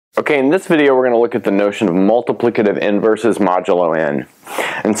Okay, in this video we're going to look at the notion of multiplicative inverses modulo n.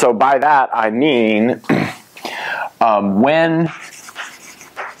 And so by that I mean when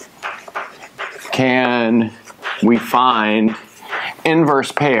can we find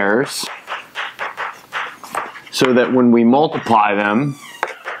inverse pairs so that when we multiply them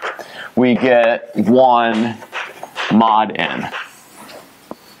we get 1 mod n.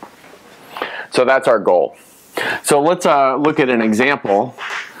 So that's our goal. So let's look at an example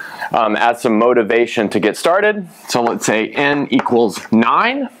as some motivation to get started. So let's say n equals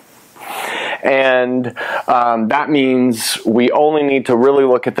 9. And that means we only need to really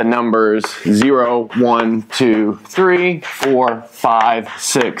look at the numbers 0, 1, 2, 3, 4, 5,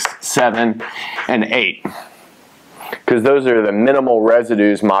 6, 7, and 8. Because those are the minimal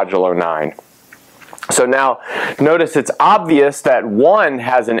residues modulo 9. So now, notice it's obvious that 1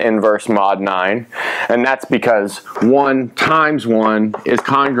 has an inverse mod 9, and that's because 1 times 1 is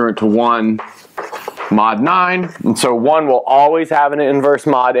congruent to 1 mod 9, and so 1 will always have an inverse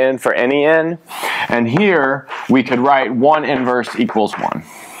mod n for any n, and here we could write 1 inverse equals 1.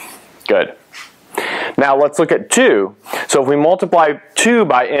 Good. Now let's look at 2. So if we multiply 2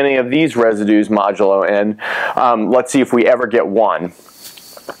 by any of these residues modulo n, let's see if we ever get 1.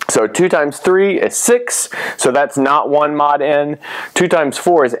 So 2 times 3 is 6, so that's not 1 mod n. 2 times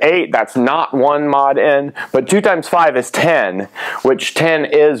 4 is 8, that's not 1 mod n. But 2 times 5 is 10, which 10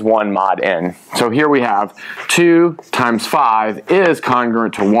 is 1 mod n. So here we have 2 times 5 is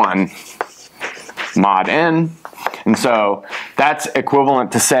congruent to 1 mod n. And so that's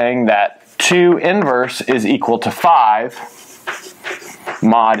equivalent to saying that 2 inverse is equal to 5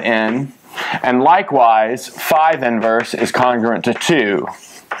 mod n. And likewise, 5 inverse is congruent to 2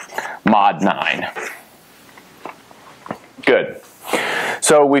 mod 9. Good.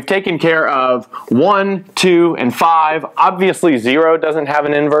 So we've taken care of 1, 2, and 5. Obviously 0 doesn't have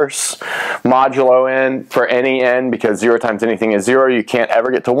an inverse modulo n for any n because 0 times anything is 0. You can't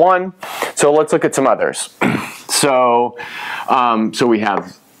ever get to 1. So let's look at some others. So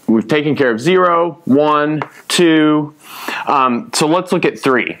we've taken care of 0, 1, 2. So let's look at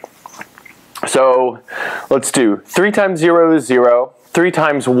 3. So let's do 3 times 0 is 0. 3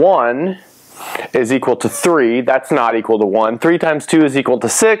 times 1 is equal to 3. That's not equal to 1. 3 times 2 is equal to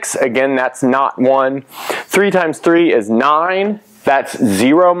 6. Again, that's not 1. 3 times 3 is 9. That's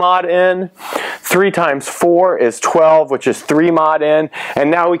 0 mod n. 3 times 4 is 12, which is 3 mod n. And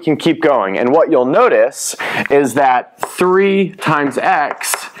now we can keep going. And what you'll notice is that 3 times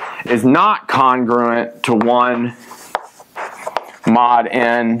x is not congruent to 1 mod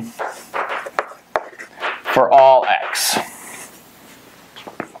n for all x.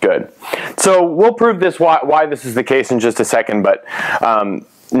 Good. So we'll prove this why this is the case in just a second, but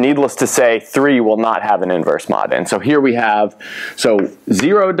needless to say, 3 will not have an inverse mod n. So here we have, so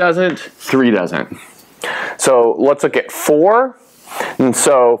 0 doesn't, 3 doesn't. So let's look at 4. And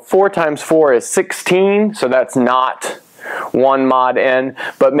so 4 times 4 is 16, so that's not 1 mod n,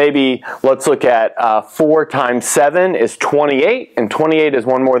 but maybe let's look at 4 times 7 is 28, and 28 is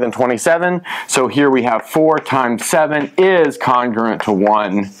 1 more than 27, so here we have 4 times 7 is congruent to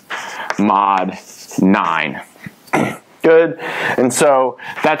 1 mod 9. Good, and so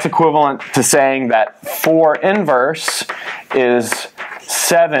that's equivalent to saying that 4 inverse is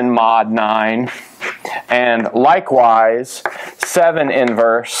 7 mod 9, and likewise 7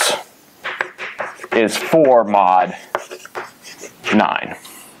 inverse is 4 mod 9.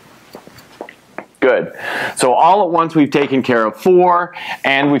 Good. So all at once we've taken care of 4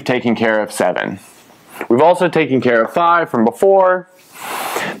 and we've taken care of 7. We've also taken care of 5 from before.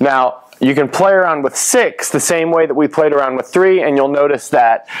 Now you can play around with 6 the same way that we played around with 3, and you'll notice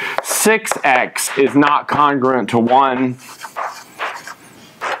that 6x is not congruent to 1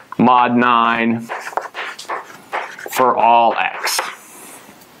 mod 9 for all x.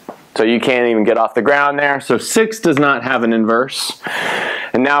 So you can't even get off the ground there. So 6 does not have an inverse.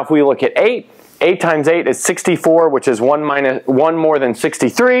 And now if we look at 8, 8 times 8 is 64, which is 1 more than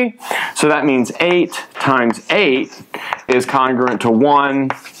 63. So that means 8 times 8 is congruent to 1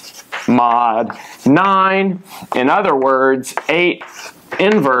 mod 9. In other words, 8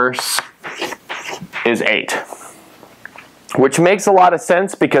 inverse is 8. Which makes a lot of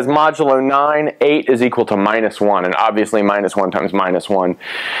sense because modulo 9, 8 is equal to minus 1. And obviously minus 1 times minus 1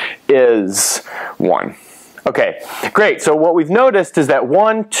 is 1. Okay, great. So what we've noticed is that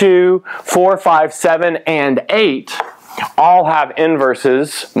 1, 2, 4, 5, 7, and 8 all have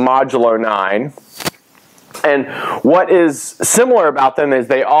inverses modulo 9. And what is similar about them is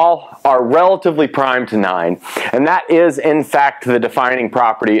they all are relatively prime to 9. And that is, in fact, the defining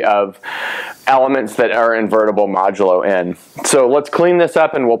property of elements that are invertible modulo n. So let's clean this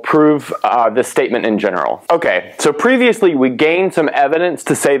up and we'll prove this statement in general. Okay, so previously we gained some evidence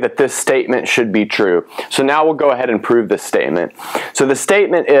to say that this statement should be true. So now we'll go ahead and prove this statement. So the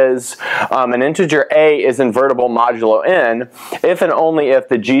statement is an integer a is invertible modulo n if and only if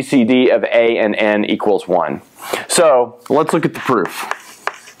the GCD of a and n equals 1. So let's look at the proof.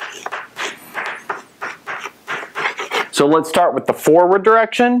 So let's start with the forward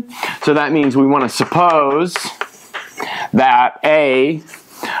direction. So that means we want to suppose that a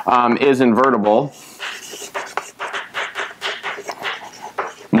is invertible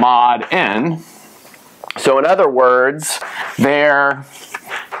mod n. So in other words, there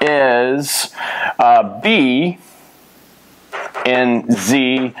is b in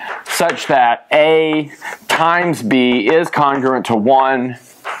Z such that a times b is congruent to 1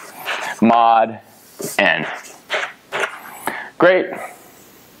 mod n. Great.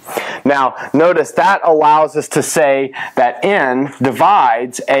 Now, notice that allows us to say that n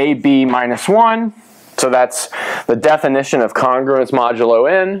divides ab minus 1. So that's the definition of congruence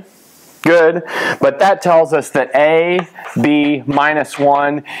modulo n. Good. But that tells us that ab minus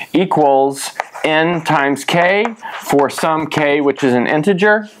 1 equals n times k for some k which is an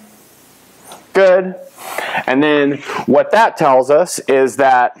integer. Good. And then what that tells us is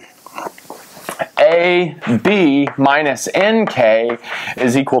that ab minus nk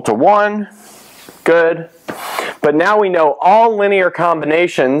is equal to 1. Good. But now we know all linear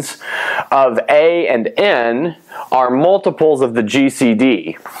combinations of a and n are multiples of the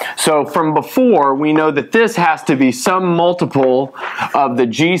GCD. So from before, we know that this has to be some multiple of the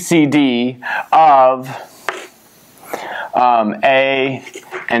GCD of a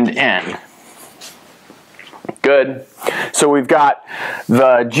and n. Good. So we've got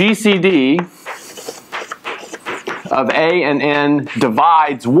the GCD of a and n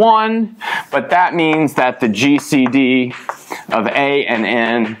divides 1, but that means that the GCD of a and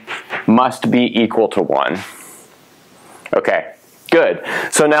n must be equal to 1. Okay, good.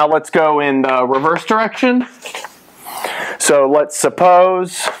 So now let's go in the reverse direction. So let's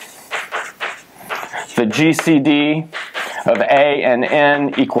suppose the GCD of a and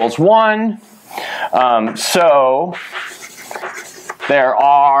n equals 1. So there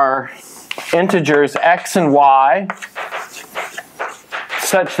are integers x and y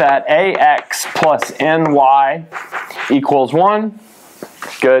such that ax plus ny equals 1.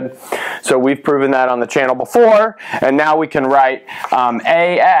 Good. So we've proven that on the channel before, and now we can write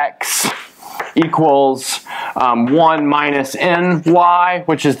ax equals 1 minus ny,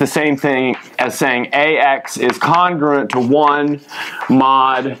 which is the same thing as saying ax is congruent to 1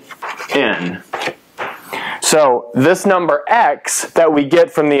 mod n. So this number x that we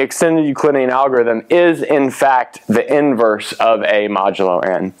get from the extended Euclidean algorithm is in fact the inverse of a modulo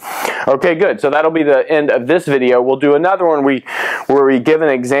n. Okay, good. So that'll be the end of this video. We'll do another one where we give an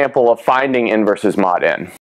example of finding inverses mod n.